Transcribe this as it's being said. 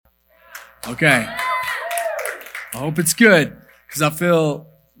Okay. I hope it's good because I feel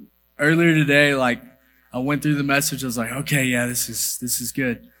earlier today, like I went through the message. I was like, okay, yeah, this is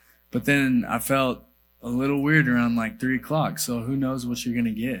good. But then I felt a little weird around like 3:00. So who knows what you're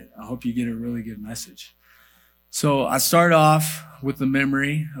going to get. I hope you get a really good message. So I start off with the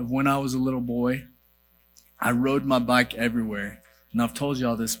memory of when I was a little boy. I rode my bike everywhere. And I've told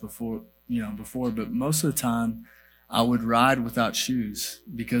y'all this before, but most of the time I would ride without shoes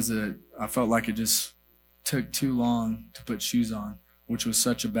because I felt like it just took too long to put shoes on, which was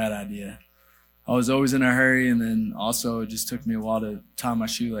such a bad idea. I was always in a hurry, and then also it just took me a while to tie my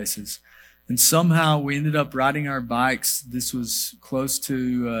shoelaces. And somehow we ended up riding our bikes. This was close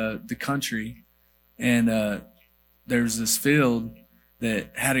to the country, and there was this field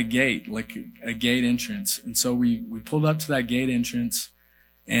that had a gate, like a gate entrance. And so we pulled up to that gate entrance,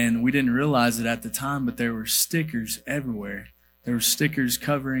 and we didn't realize it at the time, but there were stickers everywhere. There were stickers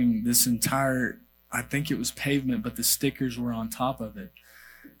covering this entire, I think it was pavement, but the stickers were on top of it.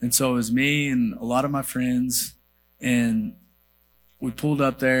 And so it was me and a lot of my friends, and we pulled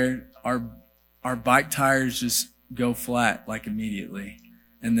up there. Our bike tires just go flat like immediately.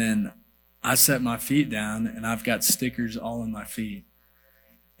 And then I set my feet down, and I've got stickers all in my feet.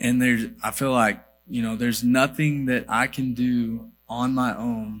 And I feel like, there's nothing that I can do on my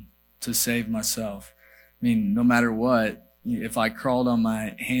own to save myself. I mean, no matter what, if I crawled on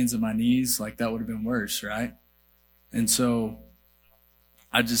my hands and my knees, like that would have been worse, right? And so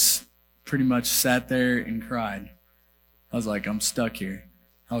I just pretty much sat there and cried. I was like, I'm stuck here.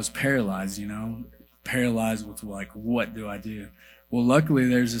 I was paralyzed, paralyzed with like, what do I do? Well, luckily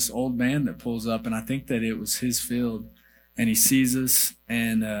there's this old man that pulls up, and I think that it was his field, and he sees us,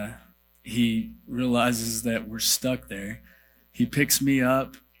 and he realizes that we're stuck there. He picks me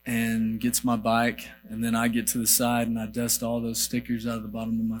up and gets my bike, and then I get to the side and I dust all those stickers out of the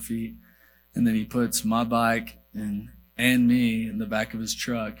bottom of my feet, and then he puts my bike and me in the back of his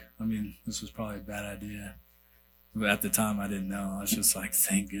truck. I mean, this was probably a bad idea, but at the time I didn't know. I was just like,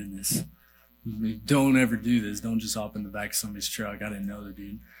 thank goodness. Don't ever do this. Don't just hop in the back of somebody's truck. I didn't know the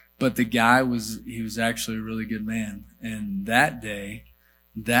dude. But the guy was actually a really good man. And that day,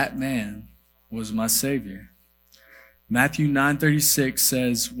 that man was my Savior. Matthew 9:36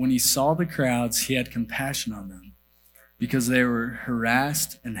 says, when he saw the crowds, he had compassion on them because they were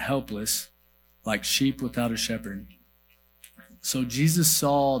harassed and helpless like sheep without a shepherd. So Jesus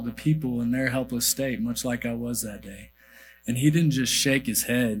saw the people in their helpless state, much like I was that day. And he didn't just shake his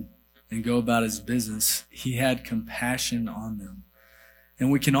head and go about his business. He had compassion on them.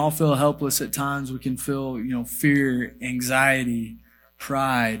 And we can all feel helpless at times. We can feel, fear, anxiety,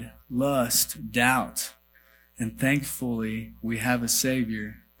 pride, lust, doubt. And thankfully, we have a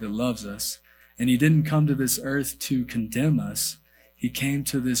Savior that loves us. And he didn't come to this earth to condemn us. He came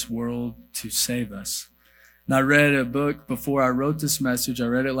to this world to save us. And I read a book before I wrote this message. I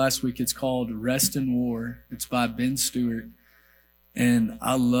read it last week. It's called Rest in War. It's by Ben Stewart. And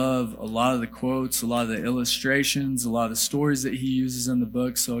I love a lot of the quotes, a lot of the illustrations, a lot of the stories that he uses in the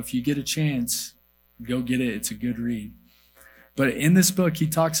book. So if you get a chance, go get it. It's a good read. But in this book, he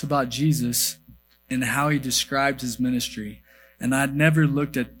talks about Jesus and how he described his ministry. And I'd never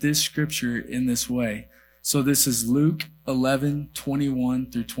looked at this scripture in this way. So this is Luke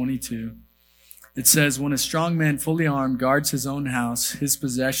 11:21 through 22. It says, when a strong man fully armed guards his own house, his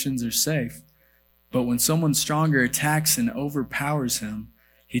possessions are safe. But when someone stronger attacks and overpowers him,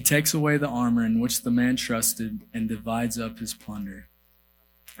 he takes away the armor in which the man trusted and divides up his plunder.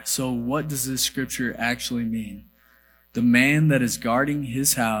 So what does this scripture actually mean? The man that is guarding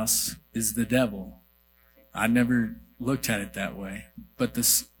his house is the devil. I never looked at it that way. But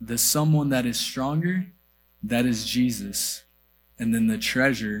the someone that is stronger, that is Jesus. And then the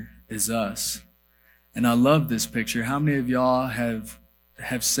treasure is us. And I love this picture. How many of y'all have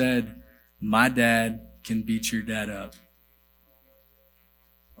said, my dad can beat your dad up?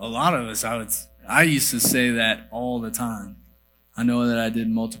 A lot of us, I used to say that all the time. I know that I did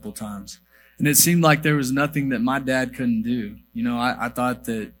multiple times. And it seemed like there was nothing that my dad couldn't do. I thought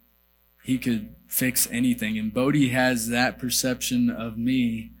that he could fix anything. And Bodie has that perception of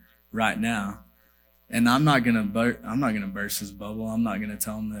me right now. And I'm not gonna burst his bubble. I'm not gonna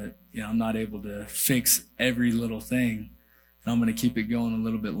tell him that I'm not able to fix every little thing. And I'm gonna keep it going a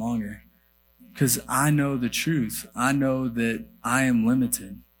little bit longer. Because I know the truth. I know that I am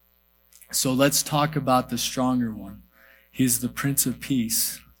limited. So let's talk about the stronger one. He's the Prince of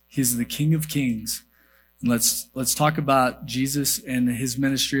Peace. He's the King of Kings. And let's talk about Jesus and his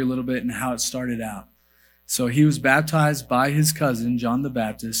ministry a little bit and how it started out. So he was baptized by his cousin, John the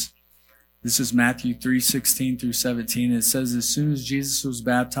Baptist. This is Matthew 3:16 through 17. It says, as soon as Jesus was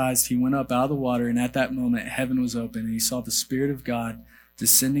baptized, he went up out of the water, and at that moment heaven was open, and he saw the Spirit of God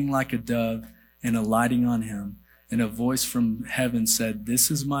descending like a dove and alighting on him. And a voice from heaven said,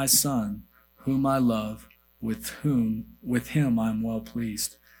 this is my Son, whom I love, with him I am well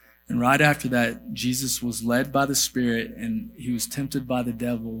pleased. And right after that, Jesus was led by the Spirit, and he was tempted by the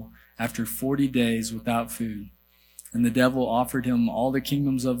devil after 40 days without food. And the devil offered him all the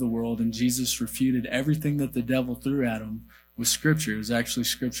kingdoms of the world, and Jesus refuted everything that the devil threw at him with scripture. It was actually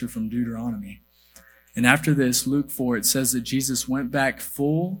scripture from Deuteronomy. And after this, Luke 4, it says that Jesus went back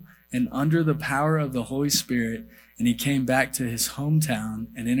full and under the power of the Holy Spirit, and he came back to his hometown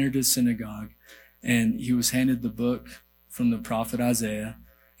and entered his synagogue, and he was handed the book from the prophet Isaiah,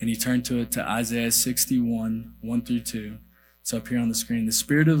 and he turned to it to Isaiah 61, 1 through 2. It's up here on the screen. The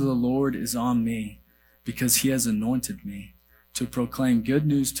Spirit of the Lord is on me, because he has anointed me to proclaim good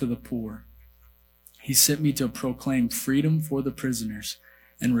news to the poor. He sent me to proclaim freedom for the prisoners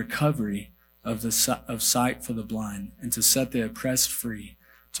and recovery of sight for the blind, and to set the oppressed free,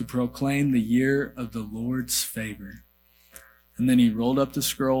 to proclaim the year of the Lord's favor. And then he rolled up the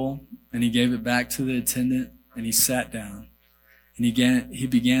scroll, and he gave it back to the attendant, and he sat down. And he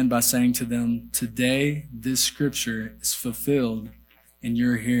began by saying to them, today this scripture is fulfilled in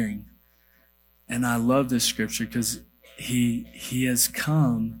your hearing. And I love this scripture because he has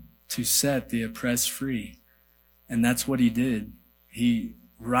come to set the oppressed free. And that's what he did.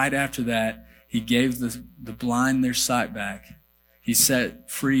 Right after that, he gave the blind their sight back. He set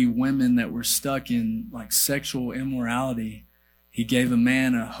free women that were stuck in like sexual immorality. He gave a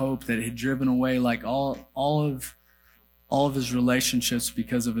man a hope that had driven away like all of his relationships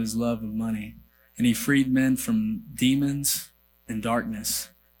because of his love of money. And he freed men from demons and darkness.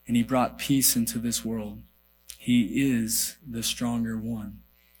 And he brought peace into this world. He is the stronger one.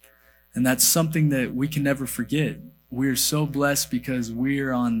 And that's something that we can never forget. We're so blessed because we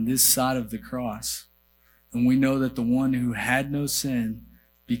are on this side of the cross. And we know that the one who had no sin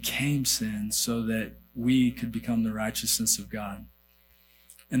became sin so that we could become the righteousness of God.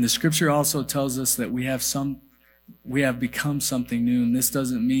 And the scripture also tells us that we have become something new. And this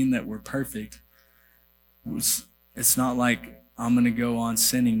doesn't mean that we're perfect. It's not like I'm going to go on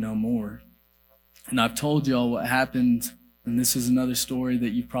sinning no more. And I've told y'all what happened, and this is another story that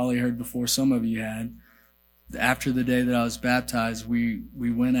you've probably heard before, some of you had. After the day that I was baptized, we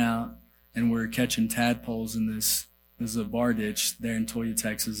went out and we were catching tadpoles in this is a bar ditch there in Toyah,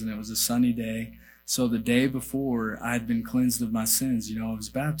 Texas, and it was a sunny day. So the day before I had been cleansed of my sins, I was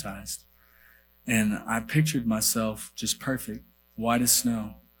baptized. And I pictured myself just perfect, white as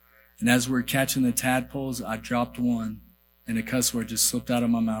snow. And as we were catching the tadpoles, I dropped one. And a cuss word just slipped out of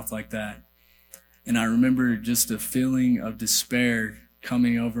my mouth like that. And I remember just a feeling of despair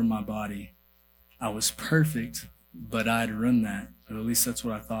coming over my body. I was perfect, but I had ruined that. Or at least that's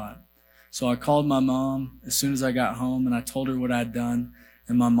what I thought. So I called my mom as soon as I got home, and I told her what I'd done.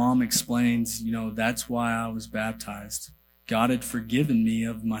 And my mom explains, that's why I was baptized. God had forgiven me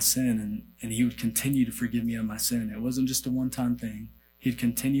of my sin, and he would continue to forgive me of my sin. It wasn't just a one-time thing. He'd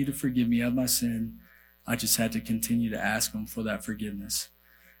continue to forgive me of my sin. I just had to continue to ask him for that forgiveness.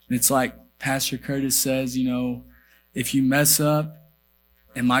 And it's like Pastor Curtis says, if you mess up,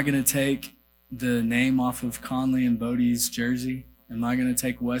 am I going to take the name off of Conley and Bodie's jersey? Am I going to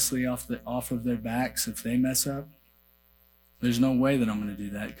take Wesley off of their backs if they mess up? There's no way that I'm going to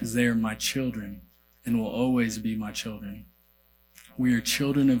do that because they are my children and will always be my children. We are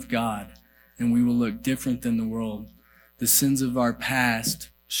children of God, and we will look different than the world. The sins of our past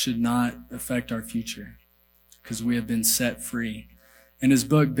should not affect our future because we have been set free. In his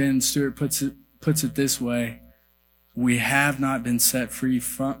book, Ben Stewart puts it this way: we have not been set free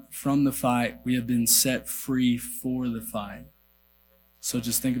from the fight. We have been set free for the fight. So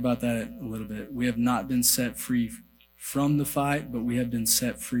just think about that a little bit. We have not been set free from the fight, but we have been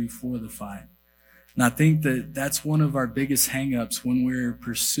set free for the fight. And I think that that's one of our biggest hang-ups when we're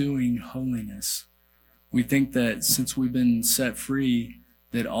pursuing holiness. We think that since we've been set free,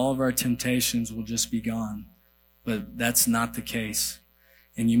 that all of our temptations will just be gone. But that's not the case.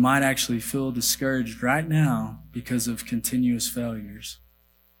 And you might actually feel discouraged right now because of continuous failures.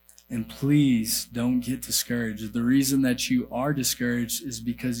 And please don't get discouraged. The reason that you are discouraged is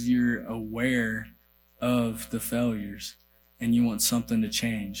because you're aware of the failures and you want something to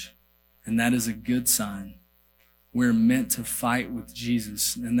change. And that is a good sign. We're meant to fight with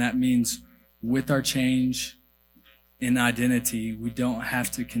Jesus. And that means with our change in identity, we don't have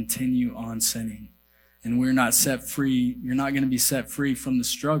to continue on sinning. And we're not set free. You're not going to be set free from the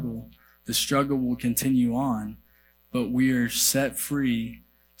struggle. The struggle will continue on, but we are set free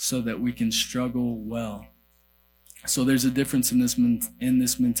so that we can struggle well. So there's a difference in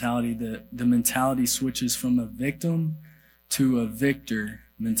this mentality. The mentality switches from a victim to a victor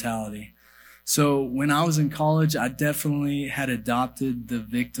mentality. So when I was in college, I definitely had adopted the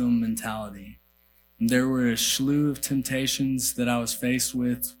victim mentality. There were a slew of temptations that I was faced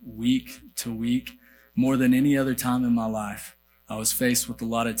with week to week, more than any other time in my life. I was faced with a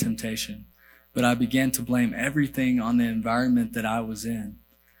lot of temptation, but I began to blame everything on the environment that I was in.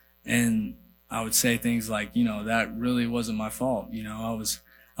 And I would say things like, that really wasn't my fault. I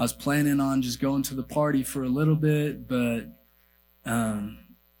was planning on just going to the party for a little bit, but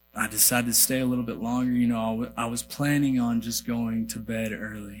I decided to stay a little bit longer. I was planning on just going to bed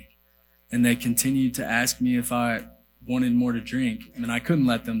early. And they continued to ask me if I wanted more to drink. And I couldn't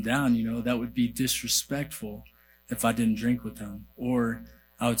let them down. That would be disrespectful if I didn't drink with them. Or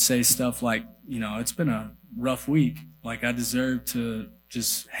I would say stuff like, it's been a rough week. Like, I deserve to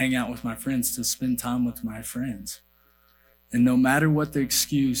just hang out with my friends, to spend time with my friends. And no matter what the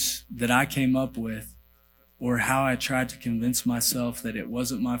excuse that I came up with or how I tried to convince myself that it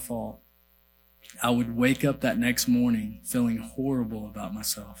wasn't my fault, I would wake up that next morning feeling horrible about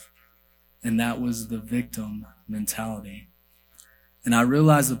myself. And that was the victim mentality. And I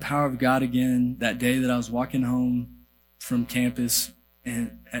realized the power of God again that day that I was walking home from campus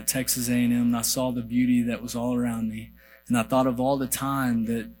and at Texas A&M, and I saw the beauty that was all around me. And I thought of all the time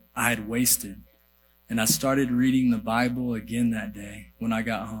that I had wasted. And I started reading the Bible again that day when I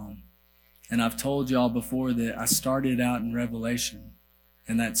got home. And I've told y'all before that I started out in Revelation,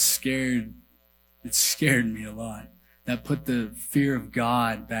 and it scared me a lot. That put the fear of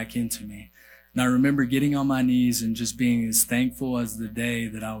God back into me. And I remember getting on my knees and just being as thankful as the day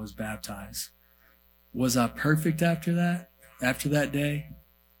that I was baptized. Was I perfect after that day?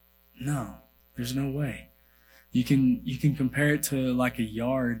 No, there's no way. You can compare it to like a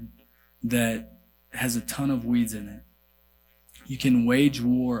yard that has a ton of weeds in it. You can wage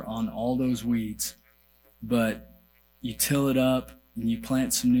war on all those weeds, but you till it up and you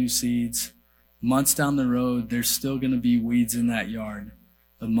plant some new seeds. Months down the road, there's still going to be weeds in that yard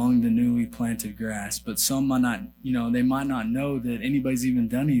among the newly planted grass. But some might not, they might not know that anybody's even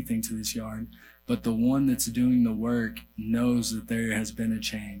done anything to this yard. But the one that's doing the work knows that there has been a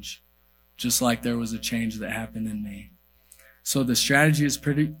change, just like there was a change that happened in me. So the strategy is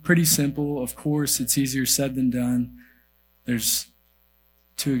pretty simple. Of course, it's easier said than done. There's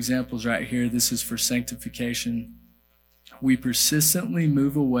 2 examples right here. This is for sanctification. We persistently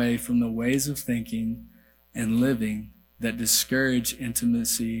move away from the ways of thinking and living that discourage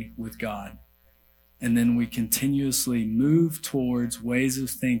intimacy with God. And then we continuously move towards ways of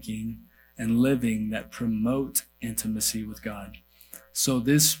thinking and living that promote intimacy with God. So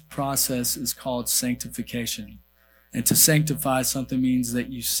this process is called sanctification. And to sanctify something means that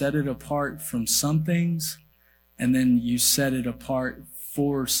you set it apart from some things, and then you set it apart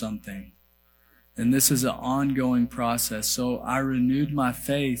for something. And this is an ongoing process. So I renewed my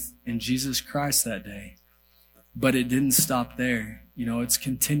faith in Jesus Christ that day, but it didn't stop there. It's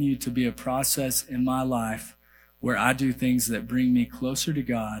continued to be a process in my life where I do things that bring me closer to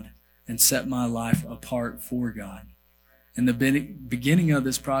God and set my life apart for God. In the beginning of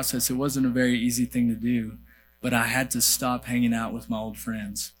this process, it wasn't a very easy thing to do, but I had to stop hanging out with my old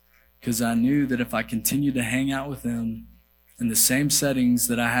friends because I knew that if I continued to hang out with them in the same settings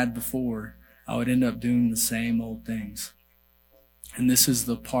that I had before, I would end up doing the same old things. And this is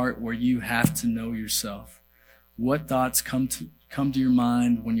the part where you have to know yourself. What thoughts come to your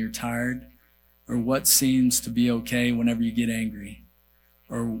mind when you're tired, or what seems to be okay whenever you get angry?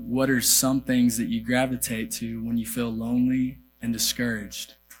 Or what are some things that you gravitate to when you feel lonely and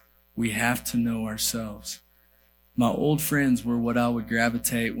discouraged? We have to know ourselves. My old friends were what I would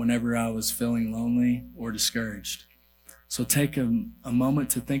gravitate whenever I was feeling lonely or discouraged. So take a moment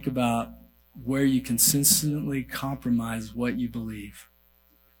to think about where you consistently compromise what you believe.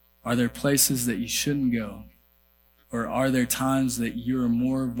 Are there places that you shouldn't go? Or are there times that you are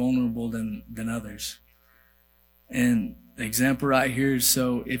more vulnerable than others? And the example right here is,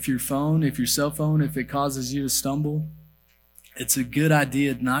 so if your cell phone, if it causes you to stumble, it's a good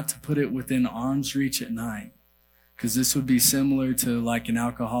idea not to put it within arm's reach at night. Because this would be similar to like an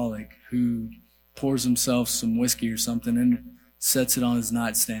alcoholic who pours himself some whiskey or something and sets it on his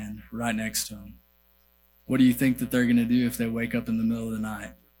nightstand right next to him. What do you think that they're going to do if they wake up in the middle of the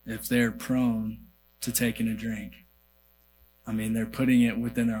night, if they're prone to taking a drink? I mean, they're putting it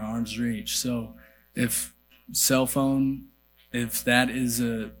within their arm's reach. So if cell phone, if that is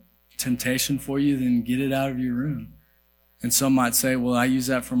a temptation for you, then get it out of your room. And some might say, well, I use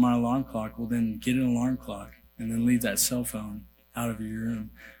that for my alarm clock. Well, then get an alarm clock and then leave that cell phone out of your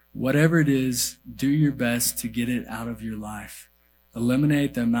room. Whatever it is, do your best to get it out of your life.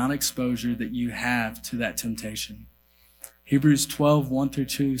 Eliminate the amount of exposure that you have to that temptation. Hebrews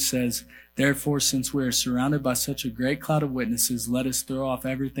 12:1-2 says, "Therefore, since we are surrounded by such a great cloud of witnesses, let us throw off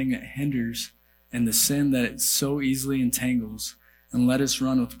everything that hinders and the sin that it so easily entangles, and let us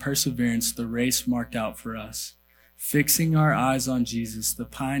run with perseverance the race marked out for us, fixing our eyes on Jesus, the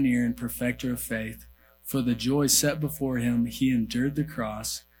pioneer and perfecter of faith. For the joy set before him, he endured the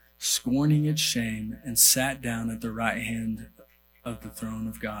cross, scorning its shame, and sat down at the right hand of the throne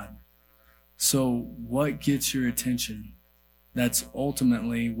of God." So what gets your attention? That's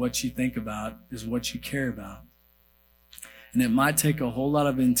ultimately what you think about is what you care about. And it might take a whole lot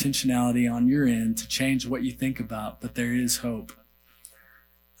of intentionality on your end to change what you think about, but there is hope.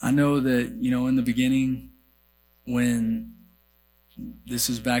 I know that, in the beginning, when this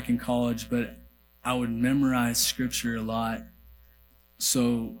was back in college, but I would memorize scripture a lot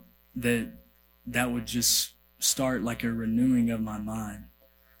so that would just start like a renewing of my mind.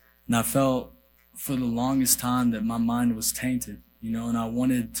 And I felt for the longest time that my mind was tainted, and I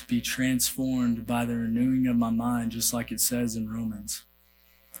wanted to be transformed by the renewing of my mind, just like it says in Romans.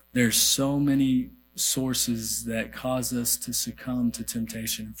 There's so many sources that cause us to succumb to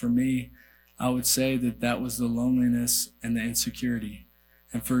temptation. For me, I would say that was the loneliness and the insecurity.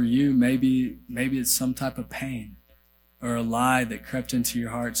 And for you, maybe it's some type of pain or a lie that crept into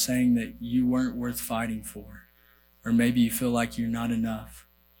your heart saying that you weren't worth fighting for. Or maybe you feel like you're not enough.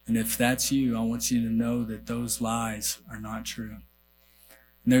 And if that's you, I want you to know that those lies are not true.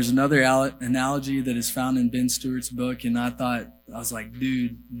 And there's another analogy that is found in Ben Stewart's book, and I was like,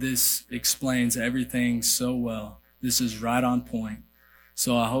 dude, this explains everything so well. This is right on point.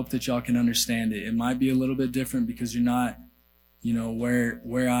 So I hope that y'all can understand it. It might be a little bit different because you're not,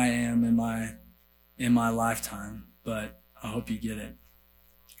 where I am in my lifetime, but I hope you get it.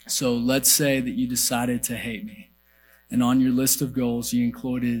 So let's say that you decided to hate me. And on your list of goals, you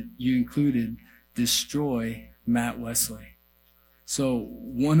included destroy Matt Wesley. So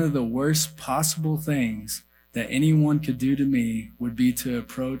one of the worst possible things that anyone could do to me would be to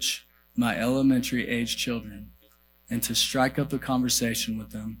approach my elementary age children and to strike up a conversation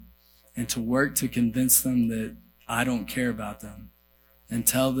with them and to work to convince them that I don't care about them and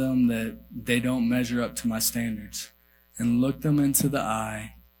tell them that they don't measure up to my standards and look them into the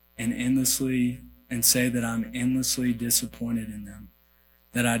eye and say that I'm endlessly disappointed in them,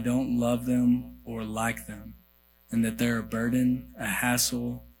 that I don't love them or like them, and that they're a burden, a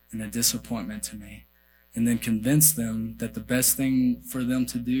hassle, and a disappointment to me, and then convince them that the best thing for them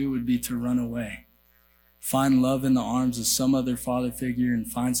to do would be to run away, find love in the arms of some other father figure and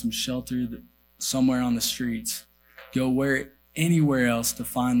find some shelter somewhere on the streets, go anywhere else to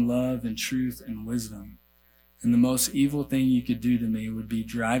find love and truth and wisdom. And the most evil thing you could do to me would be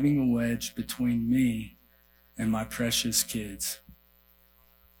driving a wedge between me and my precious kids.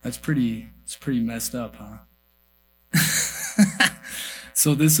 It's pretty messed up, huh?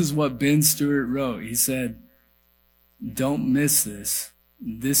 So this is what Ben Stewart wrote. He said, don't miss this.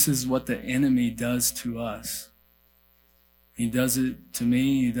 This is what the enemy does to us. He does it to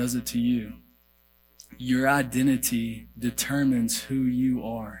me. He does it to you. Your identity determines who you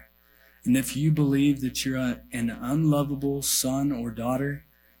are. And if you believe that you're an unlovable son or daughter,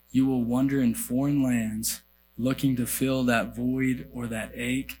 you will wander in foreign lands looking to fill that void or that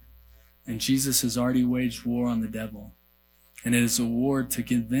ache. And Jesus has already waged war on the devil. And it is a war to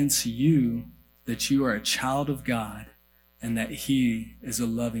convince you that you are a child of God and that he is a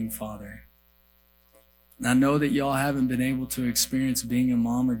loving father. And I know that y'all haven't been able to experience being a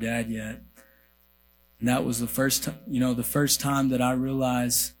mom or dad yet. And that was the first time that I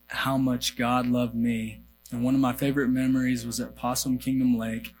realized how much God loved me. And one of my favorite memories was at Possum Kingdom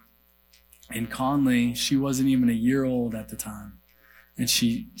Lake. And Conley, she wasn't even a year old at the time. And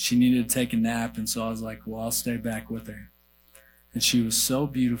she needed to take a nap. And so I was like, well, I'll stay back with her. And she was so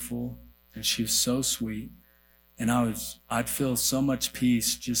beautiful and she was so sweet. And I'd feel so much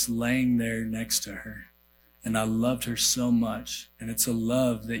peace just laying there next to her. And I loved her so much. And it's a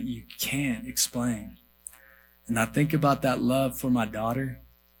love that you can't explain. And I think about that love for my daughter.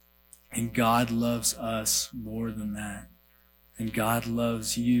 And God loves us more than that. And God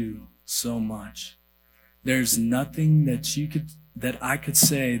loves you so much. There's nothing that I could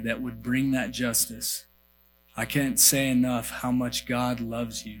say that would bring that justice. I can't say enough how much God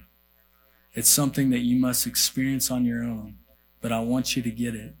loves you. It's something that you must experience on your own, but I want you to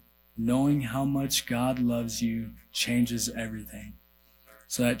get it. Knowing how much God loves you changes everything.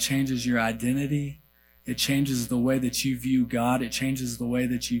 So that changes your identity. It changes the way that you view God. It changes the way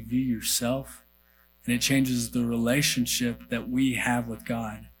that you view yourself. And it changes the relationship that we have with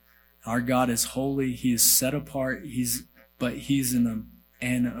God. Our God is holy. He is set apart. But he's an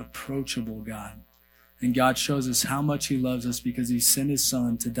approachable God. And God shows us how much he loves us because he sent his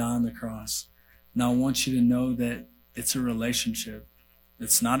son to die on the cross. Now I want you to know that it's a relationship.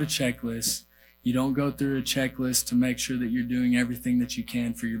 It's not a checklist. You don't go through a checklist to make sure that you're doing everything that you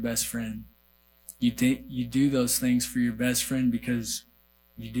can for your best friend. You do those things for your best friend because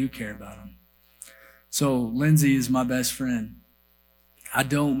you do care about them. So Lindsay is my best friend. I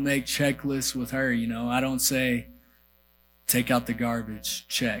don't make checklists with her, I don't say, take out the garbage,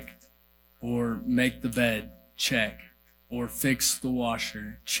 check. Or make the bed, check. Or fix the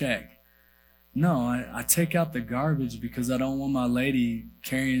washer, check. No, I take out the garbage because I don't want my lady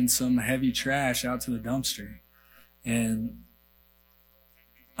carrying some heavy trash out to the dumpster. And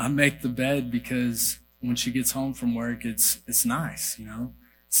I make the bed because when she gets home from work, it's nice,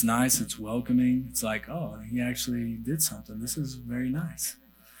 It's nice, it's welcoming. It's like, oh, he actually did something. This is very nice.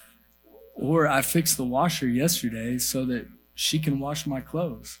 Or I fixed the washer yesterday so that she can wash my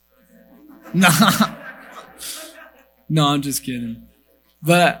clothes. No, I'm just kidding.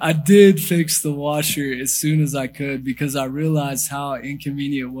 But I did fix the washer as soon as I could because I realized how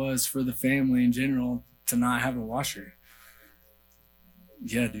inconvenient it was for the family in general to not have a washer.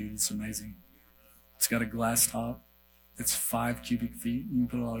 Yeah, dude, it's amazing. It's got a glass top. It's 5 cubic feet. You can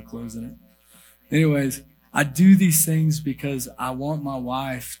put a lot of clothes in it. Anyways, I do these things because I want my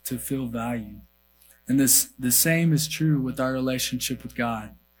wife to feel valued. And the same is true with our relationship with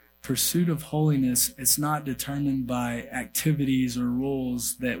God. Pursuit of holiness, it's not determined by activities or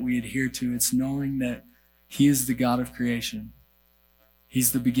rules that we adhere to. It's knowing that he is the God of creation.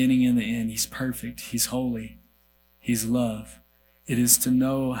 He's the beginning and the end. He's perfect. He's holy. He's love. It is to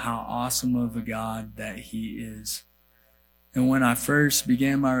know how awesome of a God that he is. And when I first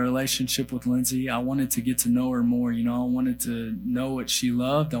began my relationship with Lindsay, I wanted to get to know her more. I wanted to know what she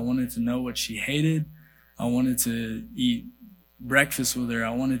loved. I wanted to know what she hated. I wanted to eat breakfast with her. I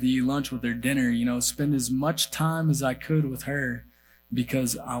wanted to eat lunch with her, dinner, spend as much time as I could with her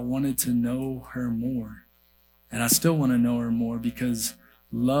because I wanted to know her more. And I still want to know her more because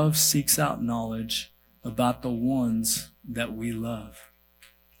love seeks out knowledge about the ones that we love.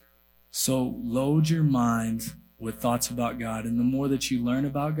 So load your mind with thoughts about God. And the more that you learn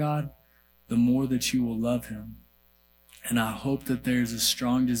about God, the more that you will love him. And I hope that there's a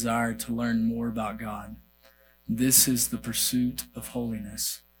strong desire to learn more about God. This is the pursuit of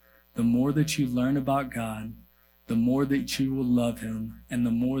holiness. The more that you learn about God, the more that you will love him, and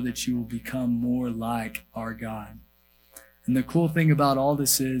the more that you will become more like our God. And the cool thing about all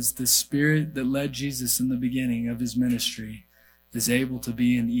this is the Spirit that led Jesus in the beginning of his ministry is able to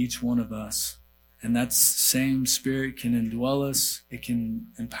be in each one of us. And that same Spirit can indwell us, it can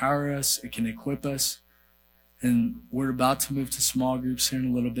empower us, it can equip us. And we're about to move to small groups here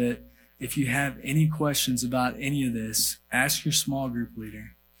in a little bit. If you have any questions about any of this, ask your small group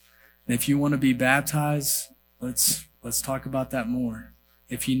leader. And if you want to be baptized, let's talk about that more.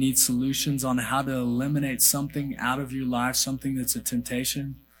 If you need solutions on how to eliminate something out of your life, something that's a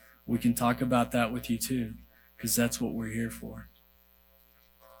temptation, we can talk about that with you too, because that's what we're here for.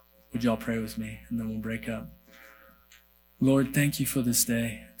 Would y'all pray with me, and then we'll break up. Lord, thank you for this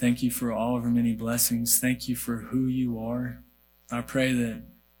day. Thank you for all of our many blessings. Thank you for who you are. I pray that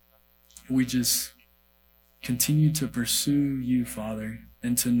we just continue to pursue you, Father,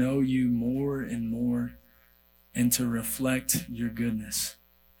 and to know you more and more, and to reflect your goodness,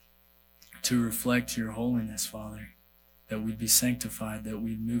 to reflect your holiness, Father, that we'd be sanctified, that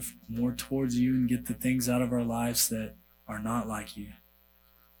we'd move more towards you and get the things out of our lives that are not like you,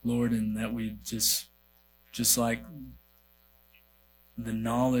 Lord, and that we just like the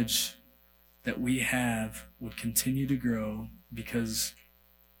knowledge that we have would continue to grow because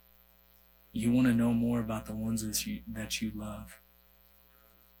you want to know more about the ones that you love.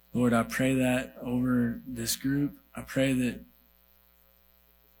 Lord, I pray that over this group. I pray that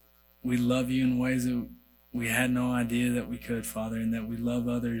we love you in ways that we had no idea that we could, Father, and that we love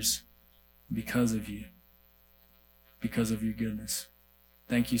others because of you, because of your goodness.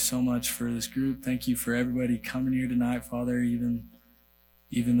 Thank you so much for this group. Thank you for everybody coming here tonight, Father, even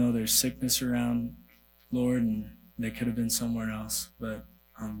though there's sickness around, Lord, and they could have been somewhere else, but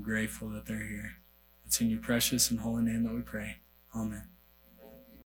I'm grateful that they're here. It's in your precious and holy name that we pray. Amen.